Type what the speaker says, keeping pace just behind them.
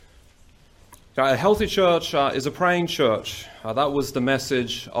A healthy church is a praying church. That was the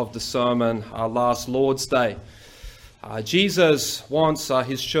message of the sermon last Lord's Day. Jesus wants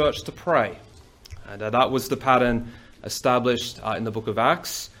his church to pray. And that was the pattern established in the book of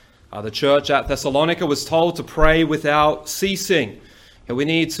Acts. The church at Thessalonica was told to pray without ceasing. And we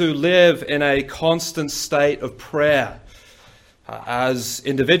need to live in a constant state of prayer. As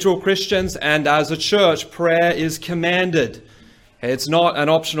individual Christians and as a church, prayer is commanded. It's not an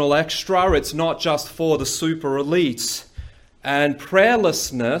optional extra. It's not just for the super elites. And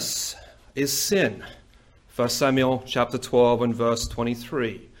prayerlessness is sin. 1 Samuel chapter 12 and verse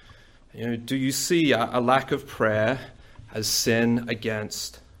 23. Do you see a lack of prayer as sin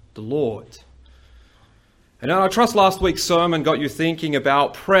against the Lord? And I trust last week's sermon got you thinking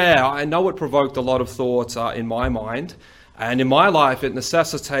about prayer. I know it provoked a lot of thought in my mind. And in my life, it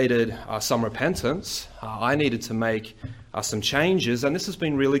necessitated some repentance. I needed to make some changes, and this has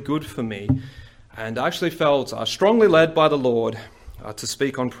been really good for me. And I actually felt strongly led by the Lord to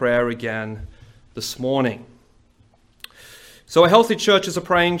speak on prayer again this morning. So a healthy church is a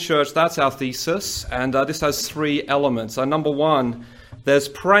praying church. That's our thesis, and this has three elements. Number one, there's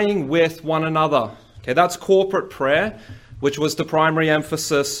praying with one another. Okay, that's corporate prayer, which was the primary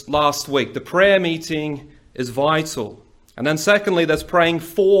emphasis last week. The prayer meeting is vital. And then secondly, there's praying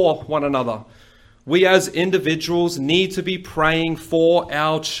for one another. We as individuals need to be praying for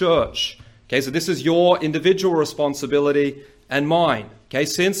our church. Okay, so this is your individual responsibility and mine. Okay,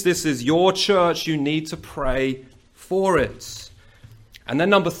 since this is your church, you need to pray for it. And then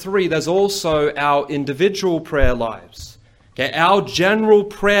number three, there's also our individual prayer lives. Okay, our general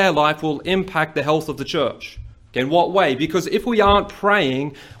prayer life will impact the health of the church. Okay, in what way? Because if we aren't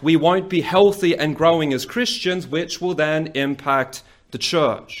praying, we won't be healthy and growing as Christians, which will then impact the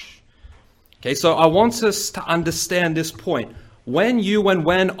church. Okay, so I want us to understand this point. When you and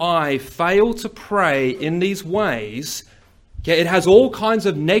when I fail to pray in these ways, okay, it has all kinds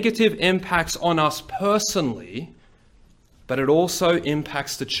of negative impacts on us personally, but it also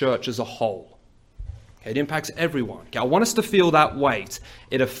impacts the church as a whole. Okay, it impacts everyone. Okay, I want us to feel that weight.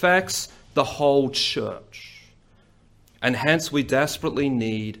 It affects the whole church. And hence we desperately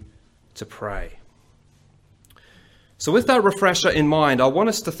need to pray. So with that refresher in mind, I want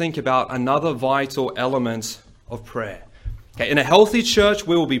us to think about another vital element of prayer. Okay, in a healthy church,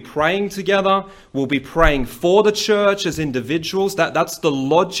 we will be praying together. We'll be praying for the church as individuals. That's the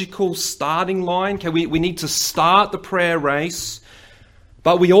logical starting line. Okay, we need to start the prayer race.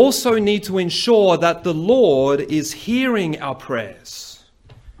 But we also need to ensure that the Lord is hearing our prayers.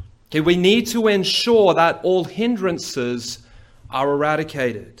 Okay, we need to ensure that all hindrances are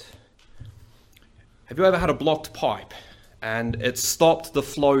eradicated. Have you ever had a blocked pipe and it stopped the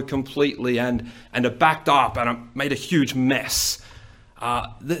flow completely and it backed up and it made a huge mess?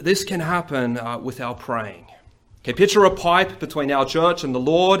 This can happen with our praying. Okay, picture a pipe between our church and the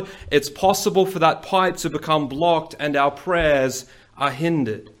Lord. It's possible for that pipe to become blocked and our prayers are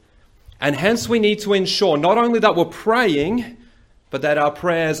hindered. And hence we need to ensure not only that we're praying, but that our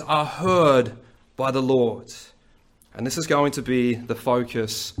prayers are heard by the Lord. And this is going to be the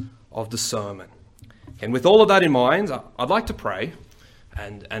focus of the sermon. And with all of that in mind, I'd like to pray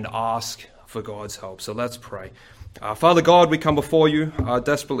and ask for God's help. So let's pray. Father God, we come before you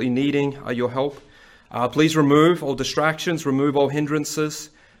desperately needing your help. Please remove all distractions, remove all hindrances.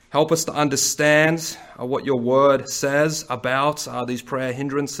 Help us to understand what your word says about these prayer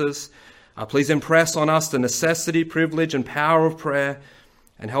hindrances. Please impress on us the necessity, privilege, and power of prayer,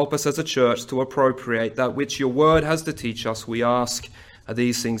 and help us as a church to appropriate that which your word has to teach us. We ask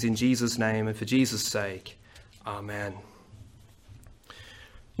these things in Jesus' name and for Jesus' sake. Amen. You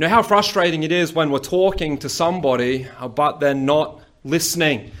know how frustrating it is when we're talking to somebody, but they're not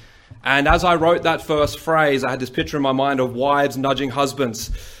listening. And as I wrote that first phrase, I had this picture in my mind of wives nudging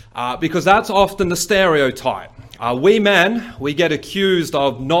husbands, because that's often the stereotype. We men, we get accused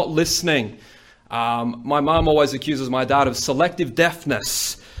of not listening. My mum always accuses my dad of selective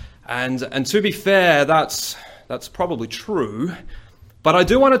deafness. And to be fair, that's probably true. But I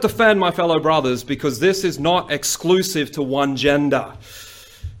do want to defend my fellow brothers because this is not exclusive to one gender.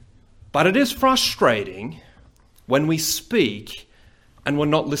 But it is frustrating when we speak and we're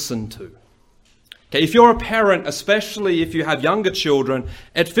not listened to. Okay, if you're a parent, especially if you have younger children,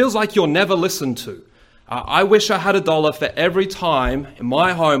 it feels like you're never listened to. I wish I had $1 for every time in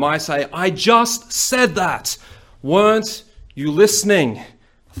my home I say, I just said that. Weren't you listening?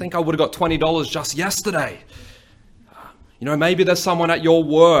 I think I would have got $20 just yesterday. Maybe there's someone at your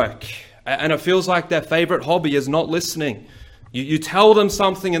work and it feels like their favorite hobby is not listening. You tell them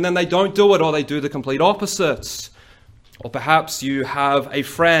something and then they don't do it, or they do the complete opposites. Or perhaps you have a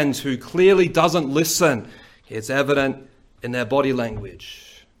friend who clearly doesn't listen. It's evident in their body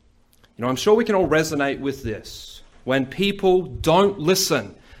language. I'm sure we can all resonate with this. When people don't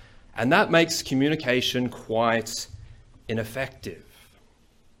listen, and that makes communication quite ineffective.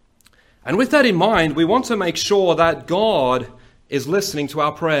 And with that in mind, we want to make sure that God is listening to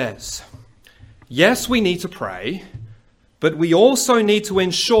our prayers. Yes, we need to pray, but we also need to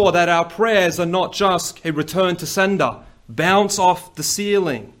ensure that our prayers are not just a return to sender, bounce off the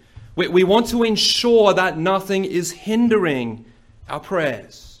ceiling. We want to ensure that nothing is hindering our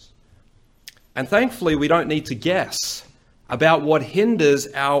prayers. And thankfully, we don't need to guess about what hinders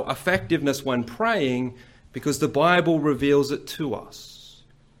our effectiveness when praying, because the Bible reveals it to us.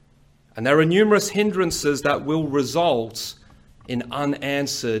 And there are numerous hindrances that will result in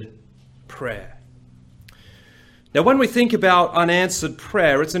unanswered prayer. Now, when we think about unanswered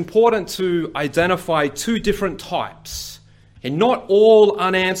prayer, it's important to identify two different types. And not all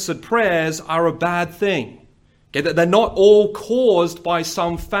unanswered prayers are a bad thing. They're not all caused by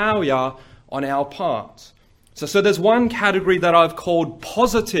some failure on our part. So there's one category that I've called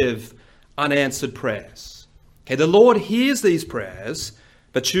positive unanswered prayers. The Lord hears these prayers,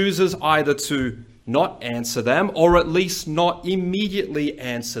 but chooses either to not answer them or at least not immediately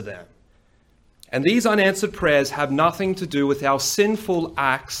answer them. And these unanswered prayers have nothing to do with our sinful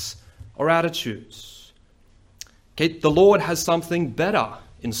acts or attitudes. The Lord has something better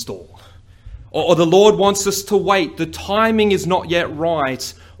in store. Or the Lord wants us to wait. The timing is not yet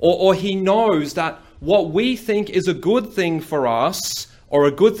right. Or He knows that what we think is a good thing for us or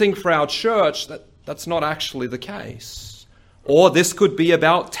a good thing for our church, that's not actually the case. Or this could be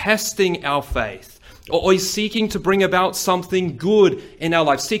about testing our faith. Or He's seeking to bring about something good in our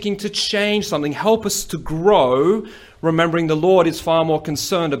life, seeking to change something, help us to grow, remembering the Lord is far more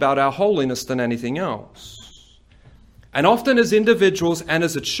concerned about our holiness than anything else. And often as individuals and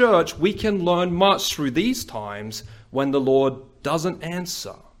as a church, we can learn much through these times when the Lord doesn't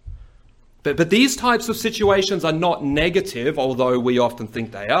answer. But these types of situations are not negative, although we often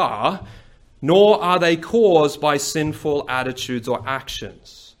think they are, nor are they caused by sinful attitudes or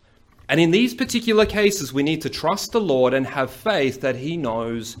actions. And in these particular cases, we need to trust the Lord and have faith that He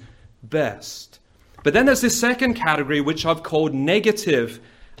knows best. But then there's this second category, which I've called negative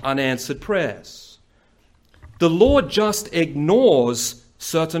unanswered prayers. The Lord just ignores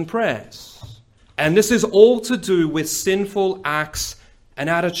certain prayers. And this is all to do with sinful acts and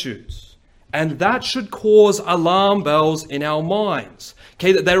attitudes. And that should cause alarm bells in our minds.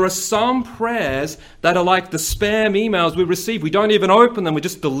 That there are some prayers that are like the spam emails we receive. We don't even open them, we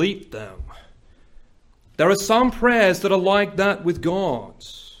just delete them. There are some prayers that are like that with God.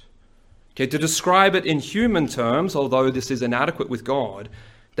 To describe it in human terms, although this is inadequate with God,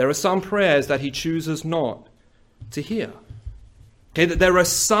 there are some prayers that He chooses not to hear. That there are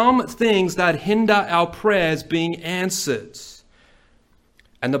some things that hinder our prayers being answered.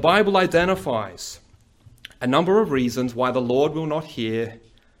 And the Bible identifies a number of reasons why the Lord will not hear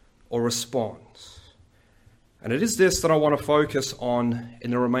or respond. And it is this that I want to focus on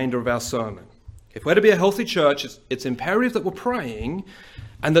in the remainder of our sermon. If we're to be a healthy church, it's imperative that we're praying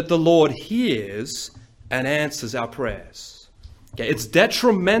and that the Lord hears and answers our prayers. It's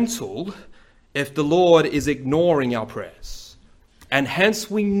detrimental if the Lord is ignoring our prayers. And hence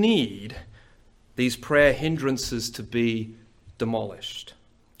we need these prayer hindrances to be demolished.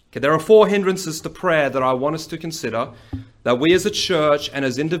 There are 4 hindrances to prayer that I want us to consider that we as a church and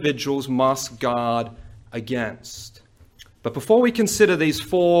as individuals must guard against. But before we consider these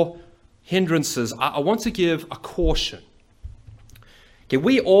 4 hindrances, I want to give a caution.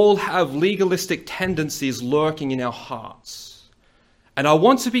 We all have legalistic tendencies lurking in our hearts. And I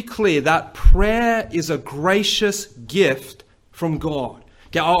want to be clear that prayer is a gracious gift from God.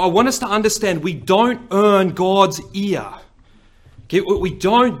 I want us to understand we don't earn God's ear. We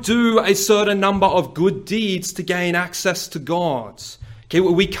don't do a certain number of good deeds to gain access to God.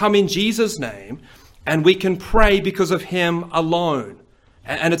 We come in Jesus' name and we can pray because of Him alone.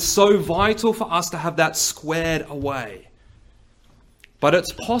 And it's so vital for us to have that squared away. But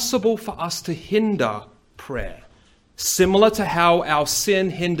it's possible for us to hinder prayer, similar to how our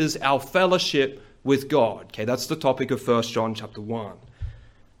sin hinders our fellowship with God. That's the topic of 1 John chapter 1.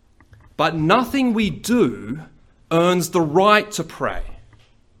 But nothing we do earns the right to pray.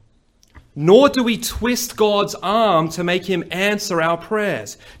 Nor do we twist God's arm to make Him answer our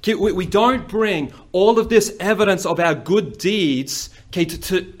prayers. We don't bring all of this evidence of our good deeds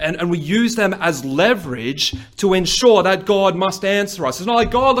and we use them as leverage to ensure that God must answer us. It's not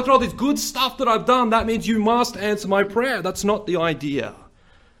like, God, look at all this good stuff that I've done. That means you must answer my prayer. That's not the idea.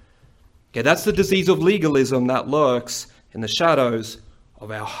 That's the disease of legalism that lurks in the shadows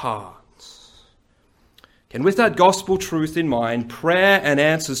of our hearts. And with that gospel truth in mind, prayer and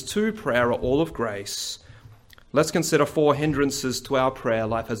answers to prayer are all of grace. Let's consider 4 hindrances to our prayer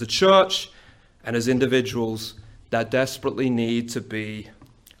life as a church and as individuals that desperately need to be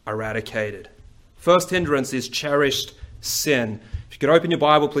eradicated. First hindrance is cherished sin. If you could open your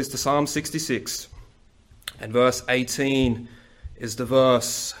Bible, please, to Psalm 66. And verse 18 is the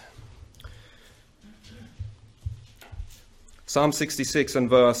verse. Psalm 66 and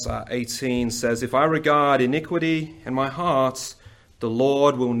verse 18 says, "If I regard iniquity in my heart, the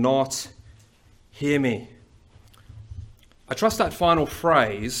Lord will not hear me." I trust that final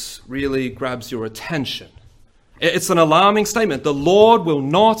phrase really grabs your attention. It's an alarming statement. The Lord will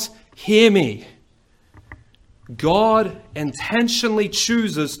not hear me. God intentionally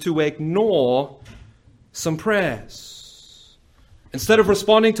chooses to ignore some prayers. Instead of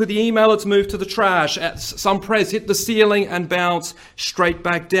responding to the email, it's moved to the trash. Some prayers hit the ceiling and bounce straight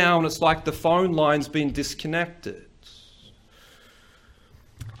back down. It's like the phone line's been disconnected.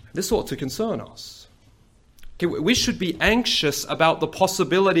 This ought to concern us. We should be anxious about the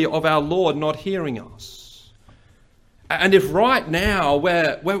possibility of our Lord not hearing us. And if right now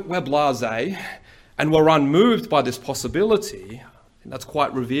we're blasé and we're unmoved by this possibility, that's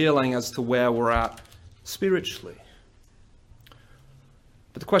quite revealing as to where we're at spiritually.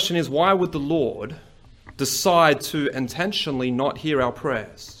 But the question is, why would the Lord decide to intentionally not hear our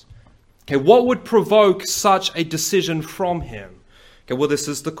prayers? What would provoke such a decision from him? Well, this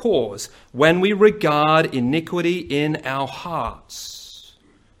is the cause. When we regard iniquity in our hearts,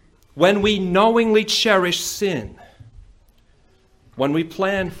 when we knowingly cherish sin, when we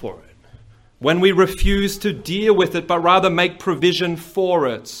plan for it, when we refuse to deal with it, but rather make provision for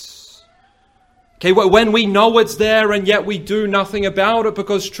it. When we know it's there and yet we do nothing about it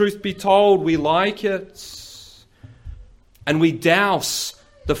because, truth be told, we like it. And we douse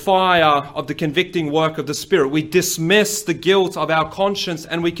the fire of the convicting work of the Spirit. We dismiss the guilt of our conscience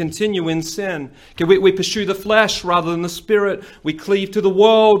and we continue in sin. We pursue the flesh rather than the Spirit. We cleave to the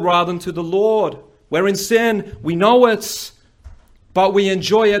world rather than to the Lord. We're in sin. We know it, but we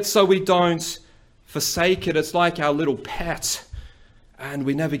enjoy it so we don't forsake it. It's like our little pet. And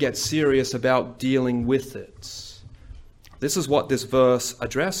we never get serious about dealing with it. This is what this verse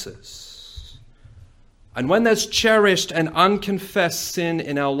addresses. And when there's cherished and unconfessed sin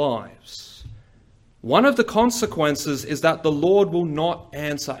in our lives, one of the consequences is that the Lord will not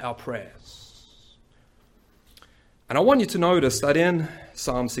answer our prayers. And I want you to notice that in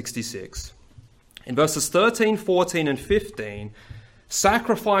Psalm 66, in verses 13, 14, and 15,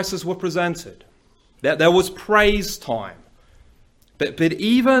 sacrifices were presented. There was praise time. But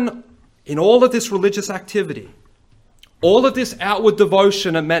even in all of this religious activity, all of this outward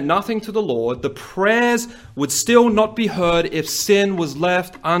devotion that meant nothing to the Lord, the prayers would still not be heard if sin was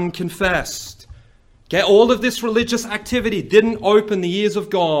left unconfessed. All of this religious activity didn't open the ears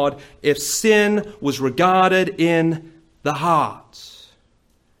of God if sin was regarded in the heart.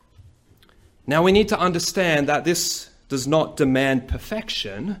 Now we need to understand that this does not demand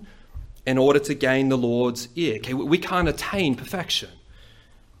perfection in order to gain the Lord's ear. We can't attain perfection.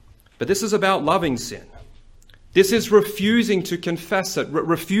 But this is about loving sin. This is refusing to confess it,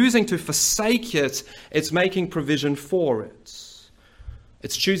 refusing to forsake it. It's making provision for it.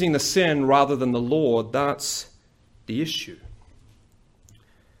 It's choosing the sin rather than the Lord. That's the issue.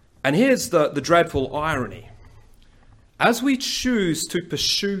 And here's the dreadful irony. As we choose to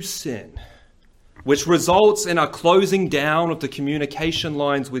pursue sin, which results in a closing down of the communication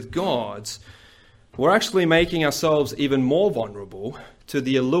lines with God, we're actually making ourselves even more vulnerable to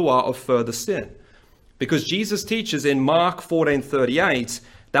the allure of further sin. Because Jesus teaches in Mark 14:38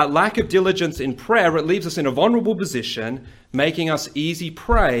 that lack of diligence in prayer, it leaves us in a vulnerable position, making us easy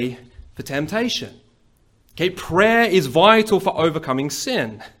prey for temptation. Prayer is vital for overcoming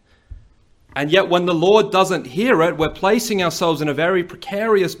sin. And yet when the Lord doesn't hear it, we're placing ourselves in a very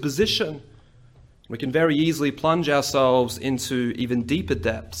precarious position. We can very easily plunge ourselves into even deeper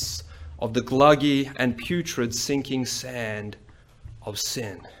depths of the gluggy and putrid sinking sand of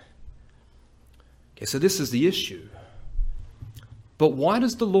sin. So this is the issue. But why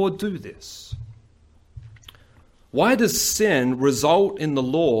does the Lord do this? Why does sin result in the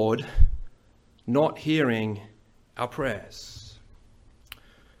Lord not hearing our prayers?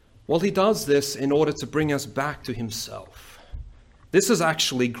 Well, he does this in order to bring us back to himself. This is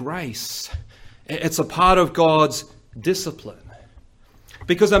actually grace. It's a part of God's discipline.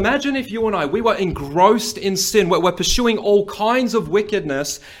 Because imagine if you and I, we were engrossed in sin, we're pursuing all kinds of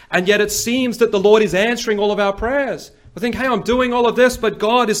wickedness, and yet it seems that the Lord is answering all of our prayers. We think, hey, I'm doing all of this, but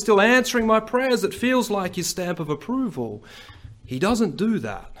God is still answering my prayers. It feels like his stamp of approval. He doesn't do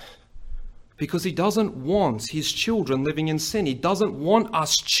that because he doesn't want his children living in sin. He doesn't want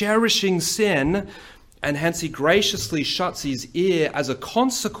us cherishing sin, and hence he graciously shuts his ear as a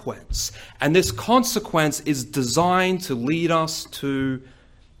consequence. And this consequence is designed to lead us to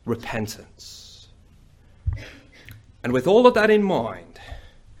repentance. And with all of that in mind,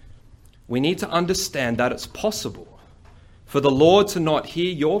 we need to understand that it's possible for the Lord to not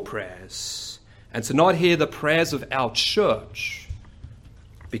hear your prayers and to not hear the prayers of our church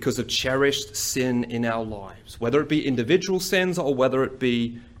because of cherished sin in our lives, whether it be individual sins or whether it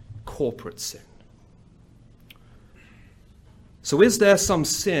be corporate sin. So is there some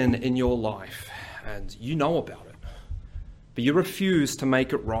sin in your life and you know about it, but you refuse to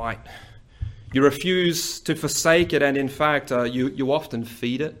make it right? You refuse to forsake it, and in fact, you often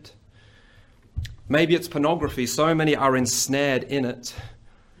feed it. Maybe it's pornography. So many are ensnared in it.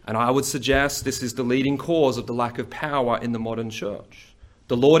 And I would suggest this is the leading cause of the lack of power in the modern church.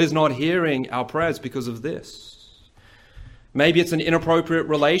 The Lord is not hearing our prayers because of this. Maybe it's an inappropriate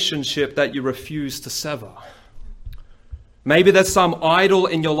relationship that you refuse to sever. Maybe there's some idol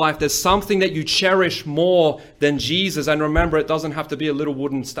in your life. There's something that you cherish more than Jesus. And remember, it doesn't have to be a little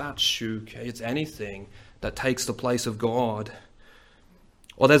wooden statue. Okay? It's anything that takes the place of God.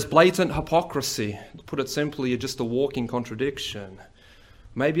 Or there's blatant hypocrisy. To put it simply, you're just a walking contradiction.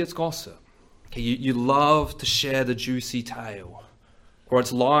 Maybe it's gossip. Okay, you love to share the juicy tale. Or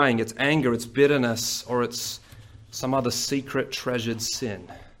it's lying, it's anger, it's bitterness, or it's some other secret treasured sin.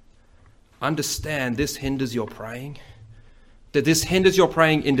 Understand this hinders your praying. That this hinders your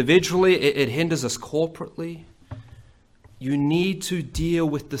praying individually. It hinders us corporately. You need to deal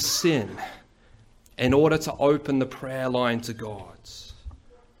with the sin in order to open the prayer line to God.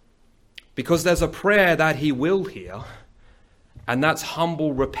 Because there's a prayer that he will hear, and that's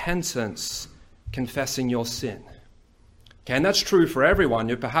humble repentance, confessing your sin. Okay, and that's true for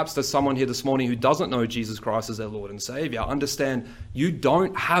everyone. Perhaps there's someone here this morning who doesn't know Jesus Christ as their Lord and Savior. Understand, you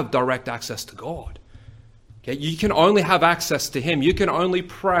don't have direct access to God. Okay, you can only have access to him. You can only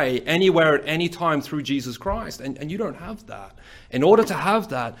pray anywhere at any time through Jesus Christ, and you don't have that. In order to have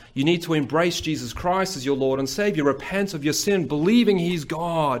that, you need to embrace Jesus Christ as your Lord and Savior, repent of your sin, believing he's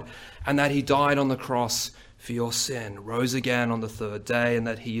God, and that he died on the cross for your sin, rose again on the third day, and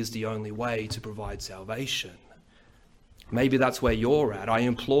that he is the only way to provide salvation. Maybe that's where you're at. I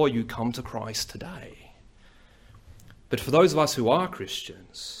implore you, come to Christ today. But for those of us who are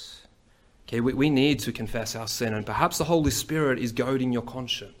Christians, okay, we need to confess our sin, and perhaps the Holy Spirit is goading your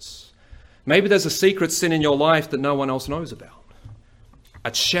conscience. Maybe there's a secret sin in your life that no one else knows about.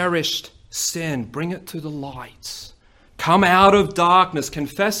 A cherished sin, bring it to the light. Come out of darkness,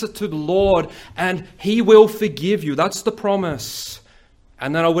 confess it to the Lord, and he will forgive you. That's the promise.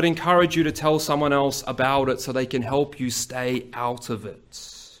 And then I would encourage you to tell someone else about it so they can help you stay out of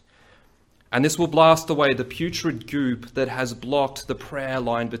it. And this will blast away the putrid goop that has blocked the prayer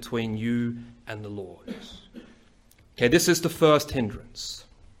line between you and the Lord. Okay, this is the first hindrance.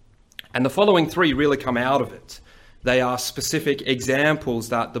 And the following three really come out of it. They are specific examples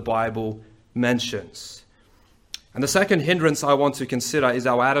that the Bible mentions. And the second hindrance I want to consider is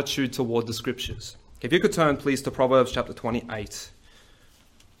our attitude toward the Scriptures. If you could turn, please, to Proverbs chapter 28.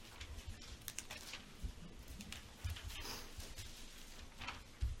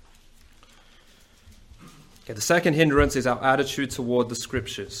 Okay, the second hindrance is our attitude toward the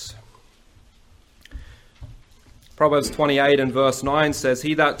Scriptures. Proverbs 28 and verse 9 says,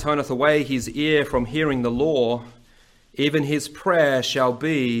 "He that turneth away his ear from hearing the law, even his prayer shall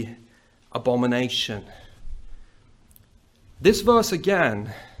be abomination." This verse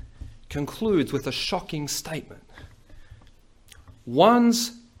again concludes with a shocking statement.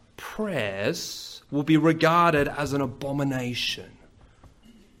 One's prayers will be regarded as an abomination.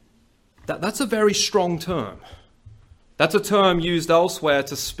 That's a very strong term. That's a term used elsewhere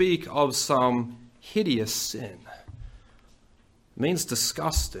to speak of some hideous sin. It means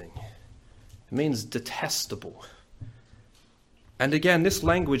disgusting. It means detestable. And again, this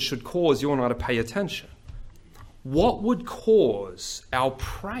language should cause you and I to pay attention. What would cause our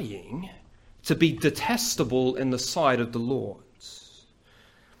praying to be detestable in the sight of the Lord?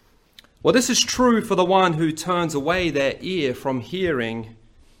 Well, this is true for the one who turns away their ear from hearing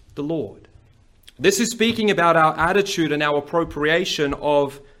the Lord. This is speaking about our attitude and our appropriation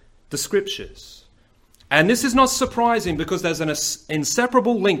of the Scriptures. And this is not surprising because there's an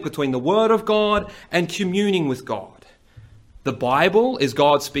inseparable link between the Word of God and communing with God. The Bible is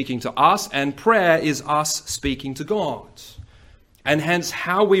God speaking to us, and prayer is us speaking to God. And hence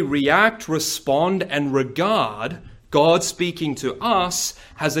how we react, respond, and regard God speaking to us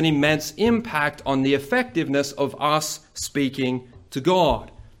has an immense impact on the effectiveness of us speaking to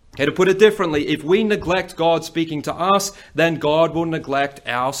God. Okay, to put it differently, if we neglect God speaking to us, then God will neglect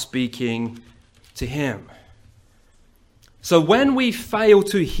our speaking to him. So when we fail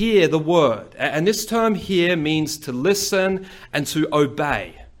to hear the word, and this term here means to listen and to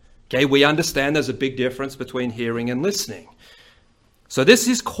obey. Okay, we understand there's a big difference between hearing and listening. So this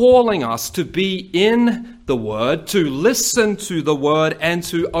is calling us to be in the word, to listen to the word, and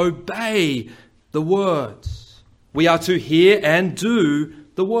to obey the words. We are to hear and do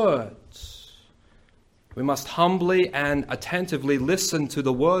the words. We must humbly and attentively listen to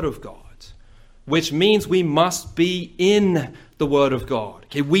the word of God, which means we must be in the word of God.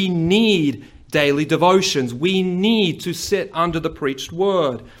 Okay, we need daily devotions. We need to sit under the preached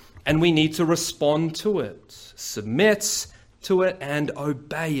word, and we need to respond to it, submit to it, and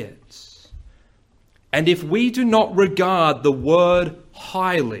obey it. And if we do not regard the word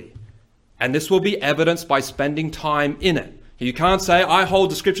highly, and this will be evidenced by spending time in it. You can't say, I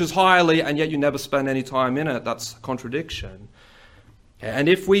hold the Scriptures highly, and yet you never spend any time in it. That's a contradiction. And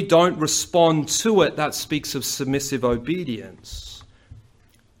if we don't respond to it, that speaks of submissive obedience.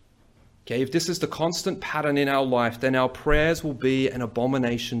 Okay, if this is the constant pattern in our life, then our prayers will be an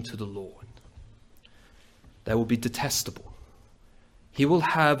abomination to the Lord. They will be detestable. He will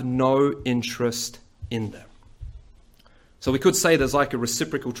have no interest in them. So we could say there's like a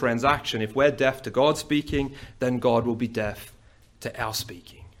reciprocal transaction. If we're deaf to God speaking, then God will be deaf to our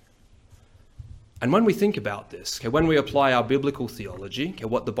speaking. And when we think about this, okay, when we apply our biblical theology, okay,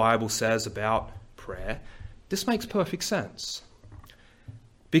 what the Bible says about prayer, this makes perfect sense.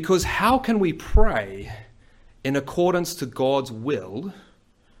 Because how can we pray in accordance to God's will,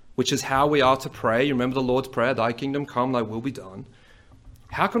 which is how we are to pray? You remember the Lord's Prayer, thy kingdom come, thy will be done.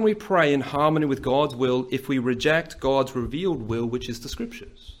 How can we pray in harmony with God's will if we reject God's revealed will, which is the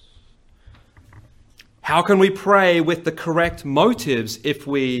Scriptures? How can we pray with the correct motives if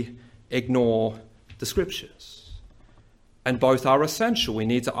we ignore the Scriptures? And both are essential. We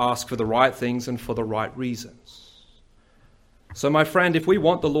need to ask for the right things and for the right reasons. So, my friend, if we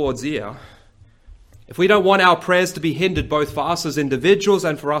want the Lord's ear, if we don't want our prayers to be hindered both for us as individuals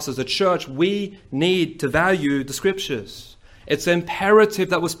and for us as a church, we need to value the Scriptures. It's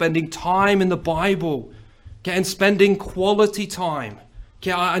imperative that we're spending time in the Bible, okay, and spending quality time.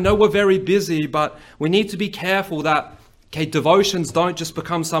 Okay, I know we're very busy, but we need to be careful that devotions don't just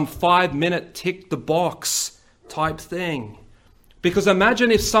become some 5-minute tick the box type thing. Because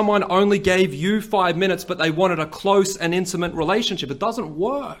imagine if someone only gave you 5 minutes, but they wanted a close and intimate relationship. It doesn't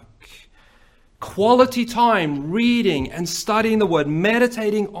work. Quality time, reading and studying the word,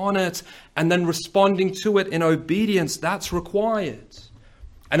 meditating on it, and then responding to it in obedience, that's required.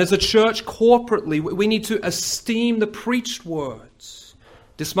 And as a church corporately, we need to esteem the preached words.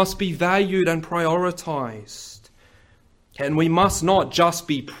 This must be valued and prioritized. And we must not just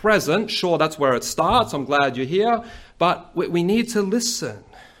be present. Sure, that's where it starts. I'm glad you're here. But we need to listen.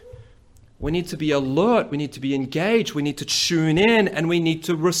 We need to be alert, we need to be engaged, we need to tune in, and we need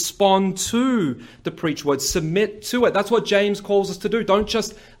to respond to the preached word, submit to it. That's what James calls us to do. Don't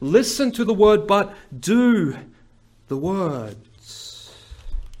just listen to the word, but do the words.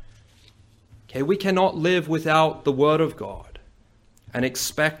 Okay, we cannot live without the word of God and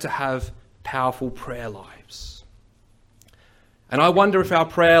expect to have powerful prayer lives. And I wonder if our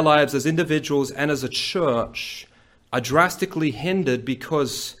prayer lives as individuals and as a church are drastically hindered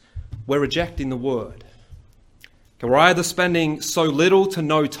because we're rejecting the word. We're either spending so little to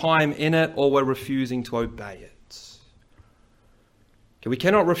no time in it, or we're refusing to obey it. We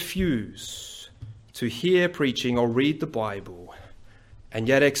cannot refuse to hear preaching or read the Bible and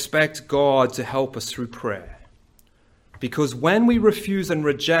yet expect God to help us through prayer. Because when we refuse and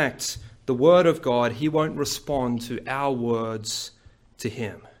reject the word of God, he won't respond to our words to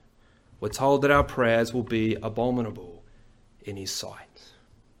him. We're told that our prayers will be abominable in his sight.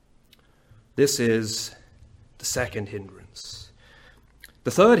 This is the second hindrance.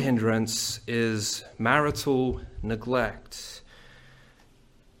 The third hindrance is marital neglect.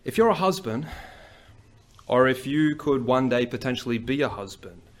 If you're a husband, or if you could one day potentially be a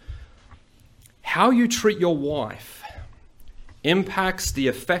husband, how you treat your wife impacts the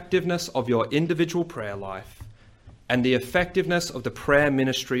effectiveness of your individual prayer life and the effectiveness of the prayer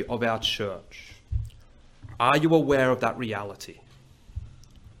ministry of our church. Are you aware of that reality?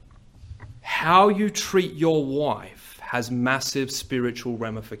 How you treat your wife has massive spiritual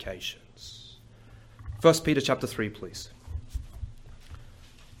ramifications. 1 Peter chapter 3, please.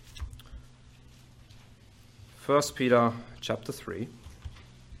 1 Peter chapter 3.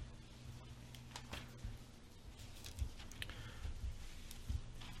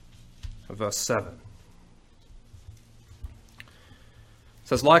 verse 7. It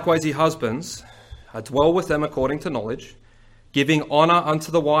says, "Likewise, ye husbands, dwell with them according to knowledge, giving honor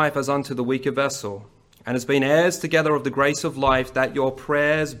unto the wife as unto the weaker vessel, and as being heirs together of the grace of life, that your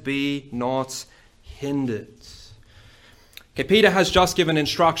prayers be not hindered." Okay, Peter has just given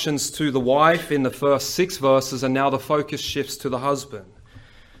instructions to the wife in the first 6 verses, and now the focus shifts to the husband.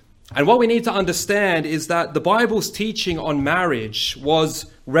 And what we need to understand is that the Bible's teaching on marriage was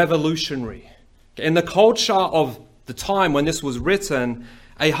revolutionary. In the culture of the time when this was written,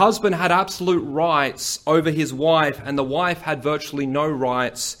 a husband had absolute rights over his wife, and the wife had virtually no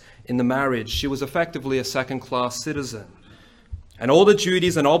rights in the marriage. She was effectively a second-class citizen. And all the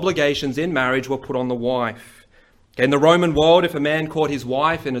duties and obligations in marriage were put on the wife. In the Roman world, if a man caught his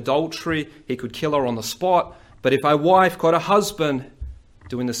wife in adultery, he could kill her on the spot. But if a wife caught a husband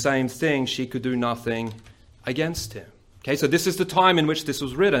doing the same thing, she could do nothing against him. Okay, so this is the time in which this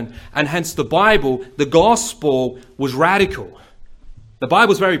was written. And hence the Bible, the gospel, was radical. The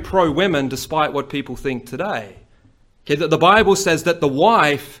Bible's very pro-women, despite what people think today. Okay, the Bible says that the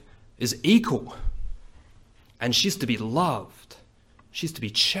wife is equal. And she's to be loved. She's to be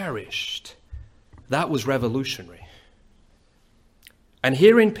cherished. That was revolutionary. And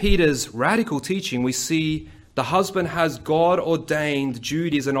here in Peter's radical teaching, we see the husband has God-ordained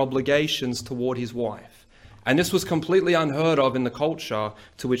duties and obligations toward his wife. And this was completely unheard of in the culture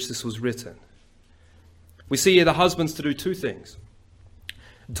to which this was written. We see here the husbands to do 2 things.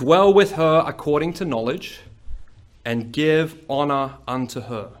 Dwell with her according to knowledge, and give honor unto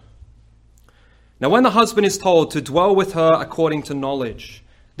her. Now, when the husband is told to dwell with her according to knowledge,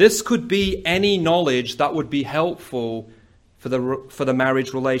 this could be any knowledge that would be helpful for the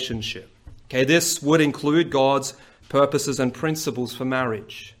marriage relationship. Okay, this would include God's purposes and principles for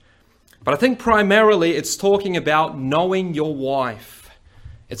marriage. But I think primarily it's talking about knowing your wife.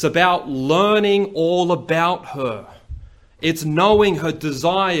 It's about learning all about her. It's knowing her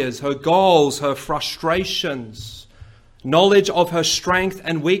desires, her goals, her frustrations, knowledge of her strength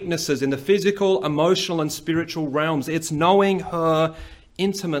and weaknesses in the physical, emotional, and spiritual realms. It's knowing her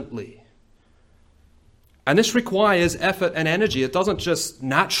intimately. And this requires effort and energy. It doesn't just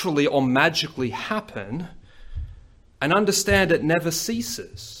naturally or magically happen. And understand it never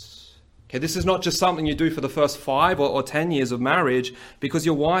ceases. Okay, this is not just something you do for the first 5 or 10 years of marriage, because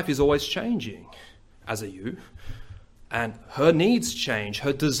your wife is always changing, as are you. And her needs change,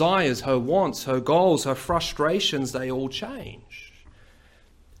 her desires, her wants, her goals, her frustrations, they all change.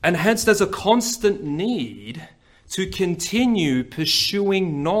 And hence there's a constant need to continue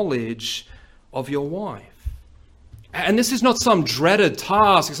pursuing knowledge of your wife. And this is not some dreaded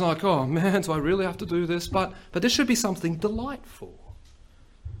task. It's not like, oh man, do I really have to do this? But this should be something delightful.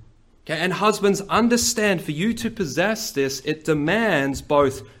 Okay, and husbands, understand, for you to possess this, it demands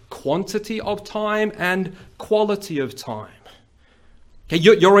both quantity of time and quality of time. Okay,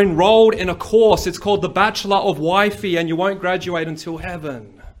 you're enrolled in a course. It's called the Bachelor of Wifey, and you won't graduate until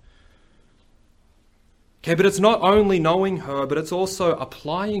heaven. Okay, but it's not only knowing her, but it's also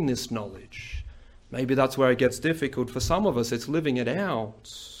applying this knowledge. Maybe that's where it gets difficult for some of us. It's living it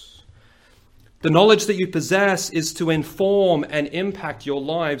out. The knowledge that you possess is to inform and impact your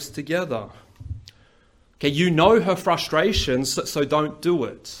lives together. Okay, you know her frustrations, so don't do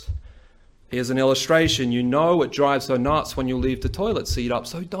it. Here's an illustration. You know it drives her nuts when you leave the toilet seat up,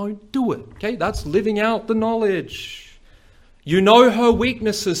 so don't do it. Okay, that's living out the knowledge. You know her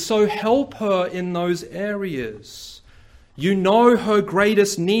weaknesses, so help her in those areas. You know her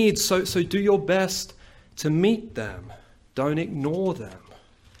greatest needs, so do your best to meet them. Don't ignore them.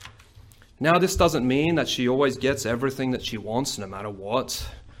 Now, this doesn't mean that she always gets everything that she wants, no matter what.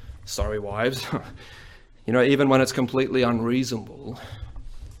 Sorry, wives. Even when it's completely unreasonable.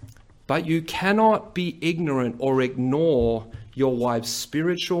 But you cannot be ignorant or ignore your wife's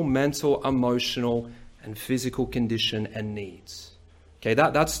spiritual, mental, emotional, and physical condition and needs. Okay,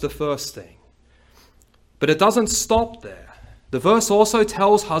 that's the first thing. But it doesn't stop there. The verse also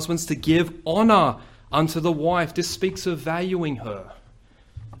tells husbands to give honor unto the wife. This speaks of valuing her,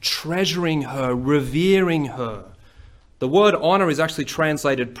 treasuring her, revering her. The word honor is actually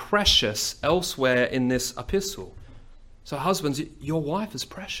translated precious elsewhere in this epistle. So husbands, your wife is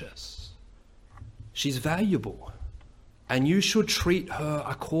precious. She's valuable. And you should treat her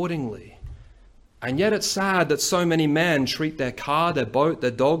accordingly. And yet it's sad that so many men treat their car, their boat, their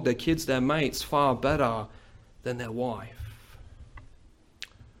dog, their kids, their mates far better than their wife.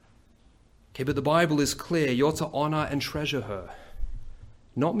 Okay, but the Bible is clear. You're to honor and treasure her,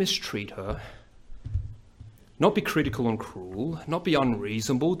 not mistreat her, not be critical and cruel, not be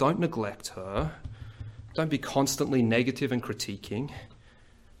unreasonable. Don't neglect her. Don't be constantly negative and critiquing.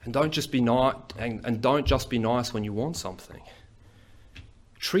 And don't just be nice when you want something.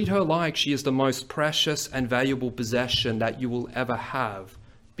 Treat her like she is the most precious and valuable possession that you will ever have,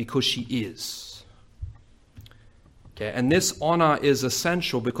 because she is. Okay, and this honor is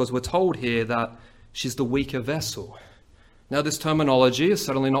essential because we're told here that she's the weaker vessel. Now, this terminology is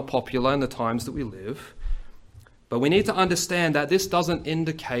certainly not popular in the times that we live, but we need to understand that this doesn't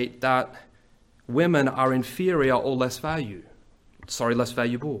indicate that women are inferior or less valuable.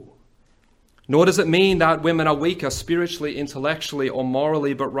 Nor does it mean that women are weaker spiritually, intellectually, or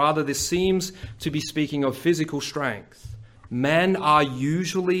morally, but rather this seems to be speaking of physical strength. Men are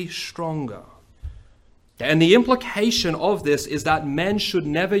usually stronger. And the implication of this is that men should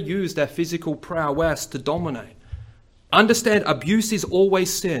never use their physical prowess to dominate. Understand, abuse is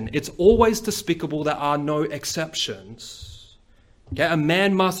always sin. It's always despicable. There are no exceptions. Okay, a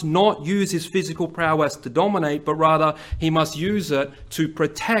man must not use his physical prowess to dominate, but rather he must use it to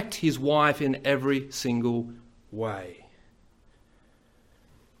protect his wife in every single way.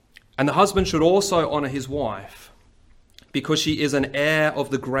 And the husband should also honor his wife because she is an heir of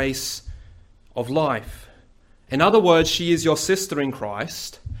the grace of life. In other words, she is your sister in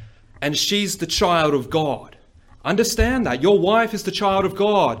Christ and she's the child of God. Understand that. Your wife is the child of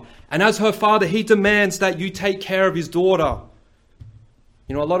God. And as her father, he demands that you take care of his daughter.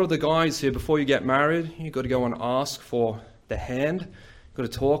 You know, a lot of the guys here, before you get married, you've got to go and ask for the hand. You've got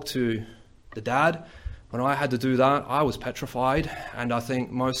to talk to the dad. When I had to do that, I was petrified, and I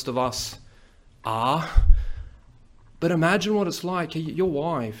think most of us are. But imagine what it's like. Your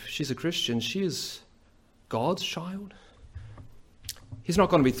wife, she's a Christian. She is God's child. He's not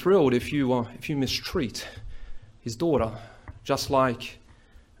going to be thrilled if you mistreat his daughter, just like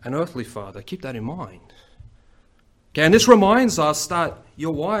an earthly father. Keep that in mind. Okay, and this reminds us that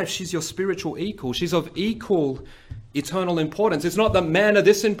your wife, she's your spiritual equal. She's of equal eternal importance. It's not that men are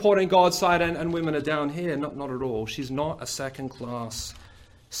this important in God's sight and women are down here. Not at all. She's not a second-class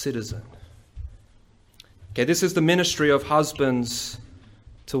citizen. Okay, this is the ministry of husbands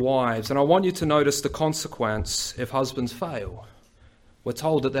to wives. And I want you to notice the consequence if husbands fail. We're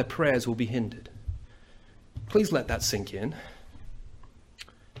told that their prayers will be hindered. Please let that sink in.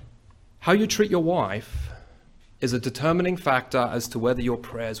 How you treat your wife is a determining factor as to whether your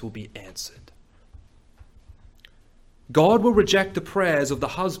prayers will be answered. God will reject the prayers of the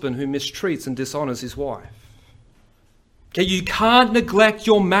husband who mistreats and dishonors his wife. Okay, you can't neglect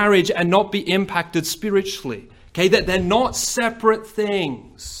your marriage and not be impacted spiritually. Okay, that they're not separate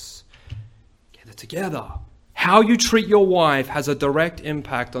things. Okay, they're together. How you treat your wife has a direct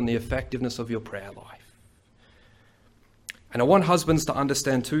impact on the effectiveness of your prayer life. And I want husbands to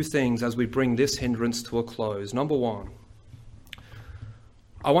understand two things as we bring this hindrance to a close. Number one,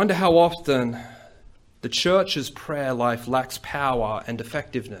 I wonder how often the church's prayer life lacks power and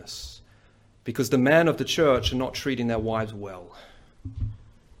effectiveness because the men of the church are not treating their wives well.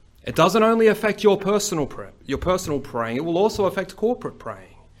 It doesn't only affect your personal praying, it will also affect corporate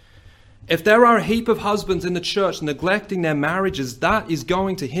praying. If there are a heap of husbands in the church neglecting their marriages, that is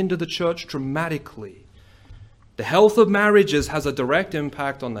going to hinder the church dramatically. The health of marriages has a direct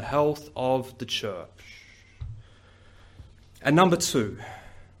impact on the health of the church. And number two,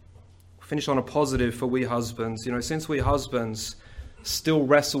 finish on a positive for we husbands. You know, since we husbands still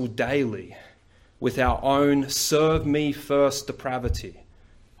wrestle daily with our own serve me first depravity.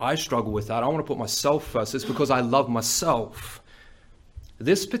 I struggle with that. I want to put myself first. It's because I love myself.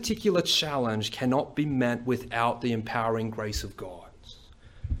 This particular challenge cannot be met without the empowering grace of God.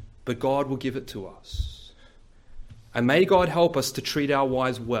 But God will give it to us. And may God help us to treat our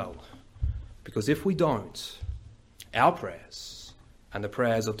wives well, because if we don't, our prayers and the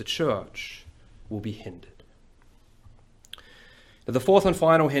prayers of the church will be hindered. Now, the fourth and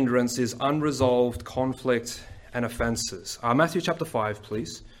final hindrance is unresolved conflict and offences. Matthew chapter 5,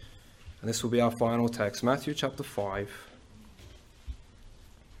 please. And this will be our final text. Matthew chapter 5.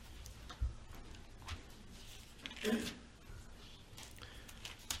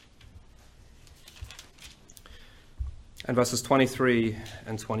 And verses 23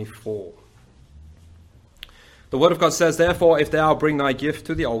 and 24. The word of God says, "Therefore, if thou bring thy gift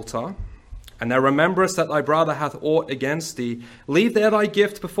to the altar, and thou rememberest that thy brother hath aught against thee, leave there thy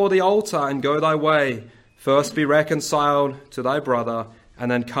gift before the altar, and go thy way. First be reconciled to thy brother, and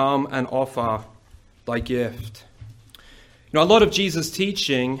then come and offer thy gift." You know, a lot of Jesus'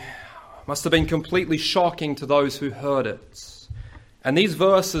 teaching must have been completely shocking to those who heard it. And these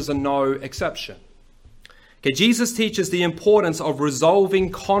verses are no exception. Okay, Jesus teaches the importance of resolving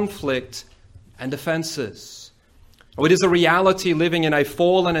conflict and offences. It is a reality living in a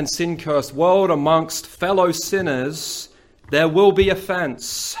fallen and sin-cursed world amongst fellow sinners There will be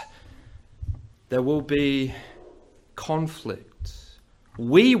offense. There will be conflict.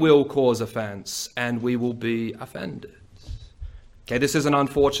 We will cause offense and we will be offended. Okay, this is an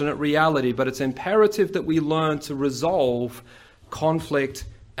unfortunate reality, but it's imperative that we learn to resolve conflict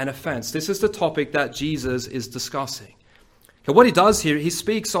and offense. This is the topic that Jesus is discussing. Okay, what he does here, he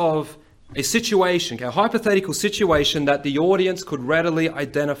speaks of a situation, okay, a hypothetical situation that the audience could readily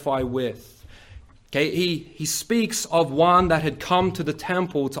identify with. Okay, he speaks of one that had come to the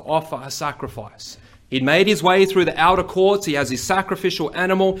temple to offer a sacrifice. He'd made his way through the outer courts. He has his sacrificial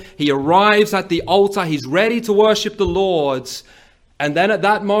animal. He arrives at the altar. He's ready to worship the Lord. And then at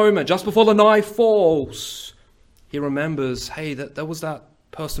that moment, just before the knife falls, he remembers, hey, that there was that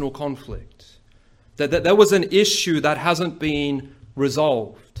personal conflict. That there was an issue that hasn't been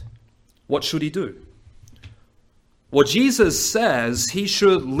resolved. What should he do? Well, Jesus says he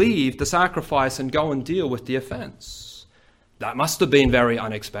should leave the sacrifice and go and deal with the offense. That must have been very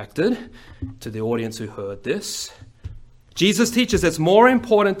unexpected to the audience who heard this. Jesus teaches it's more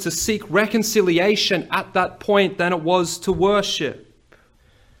important to seek reconciliation at that point than it was to worship.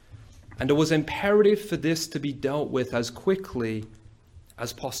 And it was imperative for this to be dealt with as quickly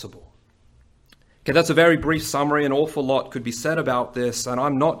as possible. Okay, that's a very brief summary. An awful lot could be said about this, and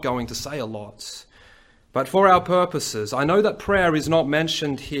I'm not going to say a lot. But for our purposes, I know that prayer is not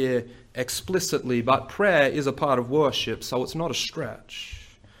mentioned here explicitly, but prayer is a part of worship, so it's not a stretch.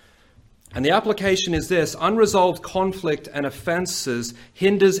 And the application is this: unresolved conflict and offenses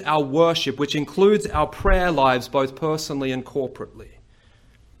hinders our worship, which includes our prayer lives, both personally and corporately.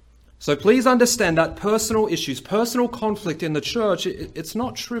 So please understand that personal issues, personal conflict in the church, it's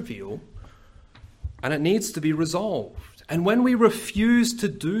not trivial, and it needs to be resolved. And when we refuse to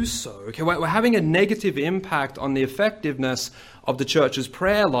do so, okay, we're having a negative impact on the effectiveness of the church's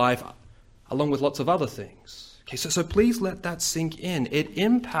prayer life, along with lots of other things. Okay, so please let that sink in. It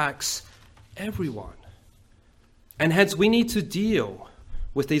impacts everyone. And hence we need to deal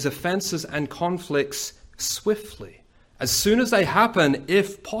with these offenses and conflicts swiftly, as soon as they happen,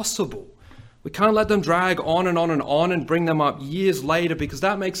 if possible. We can't let them drag on and on and on and bring them up years later, because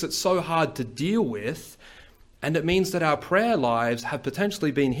that makes it so hard to deal with. And it means that our prayer lives have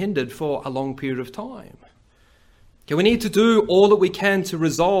potentially been hindered for a long period of time. Okay, we need to do all that we can to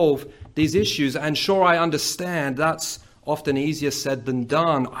resolve these issues. And sure, I understand that's often easier said than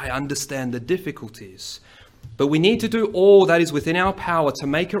done. I understand the difficulties. But we need to do all that is within our power to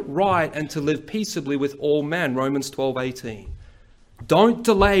make it right and to live peaceably with all men. Romans 12:18. Don't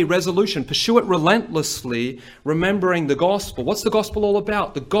delay resolution. Pursue it relentlessly, remembering the gospel. What's the gospel all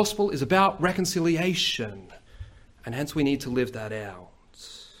about? The gospel is about reconciliation. And hence we need to live that out.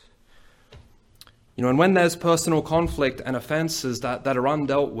 You know, and when there's personal conflict and offenses that are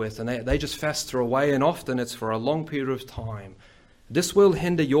undealt with, and they just fester away, and often it's for a long period of time, this will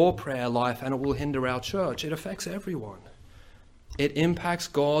hinder your prayer life and it will hinder our church. It affects everyone. It impacts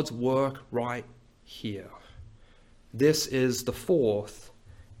God's work right here. This is the fourth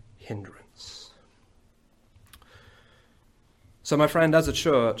hindrance. So my friend, as a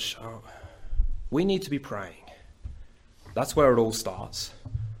church, we need to be praying. That's where it all starts.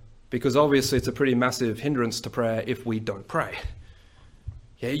 Because obviously it's a pretty massive hindrance to prayer if we don't pray.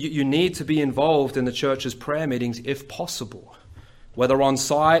 Yeah, you need to be involved in the church's prayer meetings if possible, whether on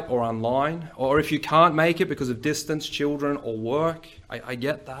site or online, or if you can't make it because of distance, children, or work. I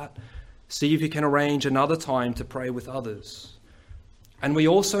get that. See if you can arrange another time to pray with others. And we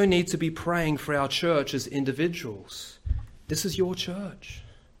also need to be praying for our church as individuals. This is your church.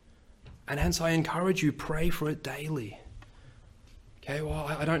 And hence I encourage you, pray for it daily. Okay, well,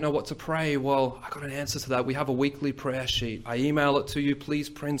 I don't know what to pray. Well, I got an answer to that. We have a weekly prayer sheet. I email it to you. Please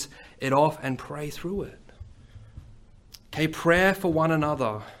print it off and pray through it. Okay, prayer for one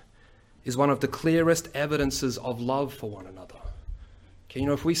another is one of the clearest evidences of love for one another. Okay, you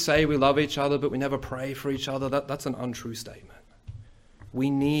know, if we say we love each other, but we never pray for each other, that's an untrue statement. We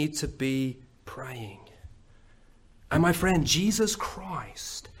need to be praying. And my friend, Jesus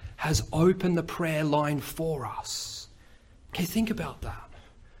Christ has opened the prayer line for us. Okay, think about that.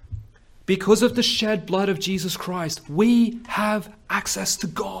 Because of the shed blood of Jesus Christ, we have access to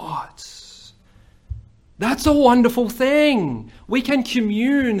God. That's a wonderful thing. We can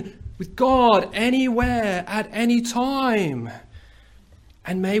commune with God anywhere, at any time.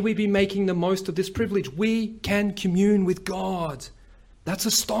 And may we be making the most of this privilege. We can commune with God. That's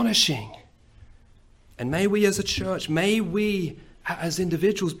astonishing. And may we as a church, may we as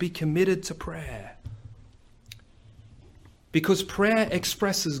individuals be committed to prayer. Because prayer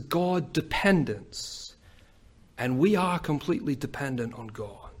expresses God dependence, and we are completely dependent on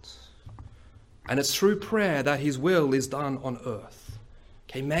God. And it's through prayer that his will is done on earth.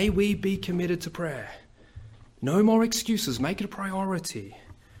 Okay, may we be committed to prayer. No more excuses. Make it a priority.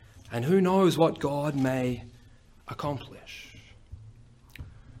 And who knows what God may accomplish.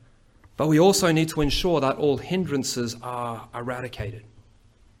 But we also need to ensure that all hindrances are eradicated.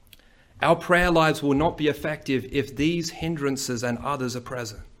 Our prayer lives will not be effective if these hindrances and others are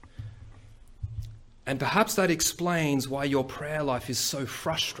present. And perhaps that explains why your prayer life is so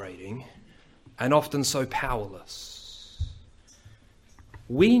frustrating and often so powerless.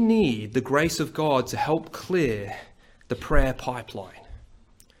 We need the grace of God to help clear the prayer pipeline.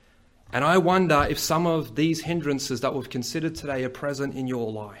 And I wonder if some of these hindrances that we've considered today are present in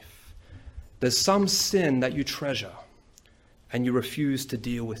your life. There's some sin that you treasure and you refuse to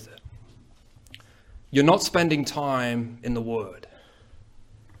deal with it. You're not spending time in the Word.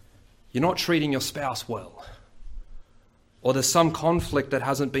 You're not treating your spouse well. Or there's some conflict that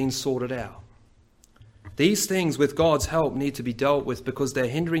hasn't been sorted out. These things, with God's help, need to be dealt with because they're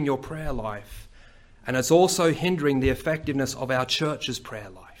hindering your prayer life. And it's also hindering the effectiveness of our church's prayer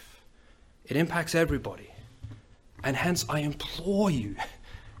life. It impacts everybody. And hence, I implore you,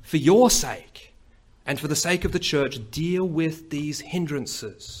 for your sake and for the sake of the church, deal with these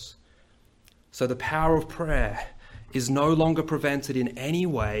hindrances. So the power of prayer is no longer prevented in any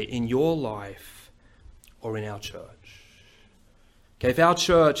way in your life or in our church. Okay, if our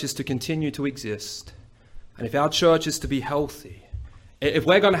church is to continue to exist, and if our church is to be healthy, if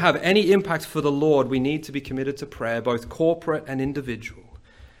we're going to have any impact for the Lord, we need to be committed to prayer, both corporate and individual.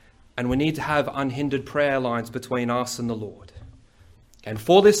 And we need to have unhindered prayer lines between us and the Lord. And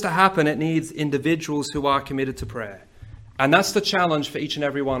for this to happen, it needs individuals who are committed to prayer. And that's the challenge for each and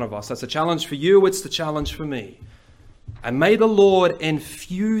every one of us. That's a challenge for you. It's the challenge for me. And may the Lord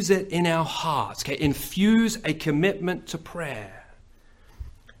infuse it in our hearts. Okay? Infuse a commitment to prayer.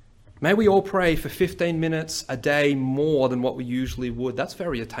 May we all pray for 15 minutes a day more than what we usually would. That's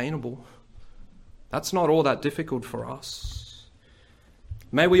very attainable. That's not all that difficult for us.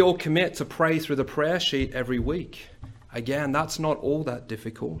 May we all commit to pray through the prayer sheet every week. Again, that's not all that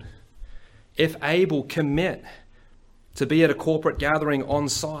difficult. If able, commit to be at a corporate gathering on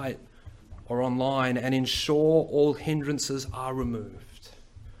site or online and ensure all hindrances are removed.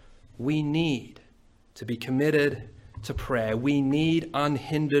 We need to be committed to prayer. We need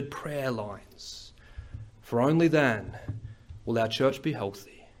unhindered prayer lines. For only then will our church be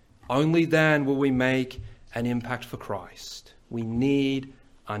healthy. Only then will we make an impact for Christ. We need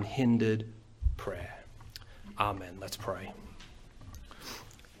unhindered prayer. Amen. Let's pray.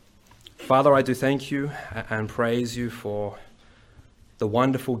 Father, I do thank you and praise you for the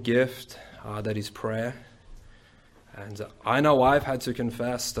wonderful gift that is prayer. And I know I've had to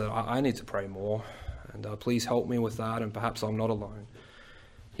confess that I need to pray more. And please help me with that, and perhaps I'm not alone.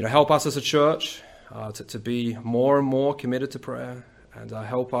 Help us as a church to be more and more committed to prayer, and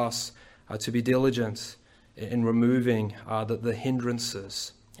help us to be diligent in removing the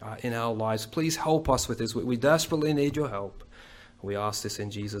hindrances in our lives. Please help us with this. We desperately need your help. We ask this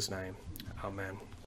in Jesus' name. Amen.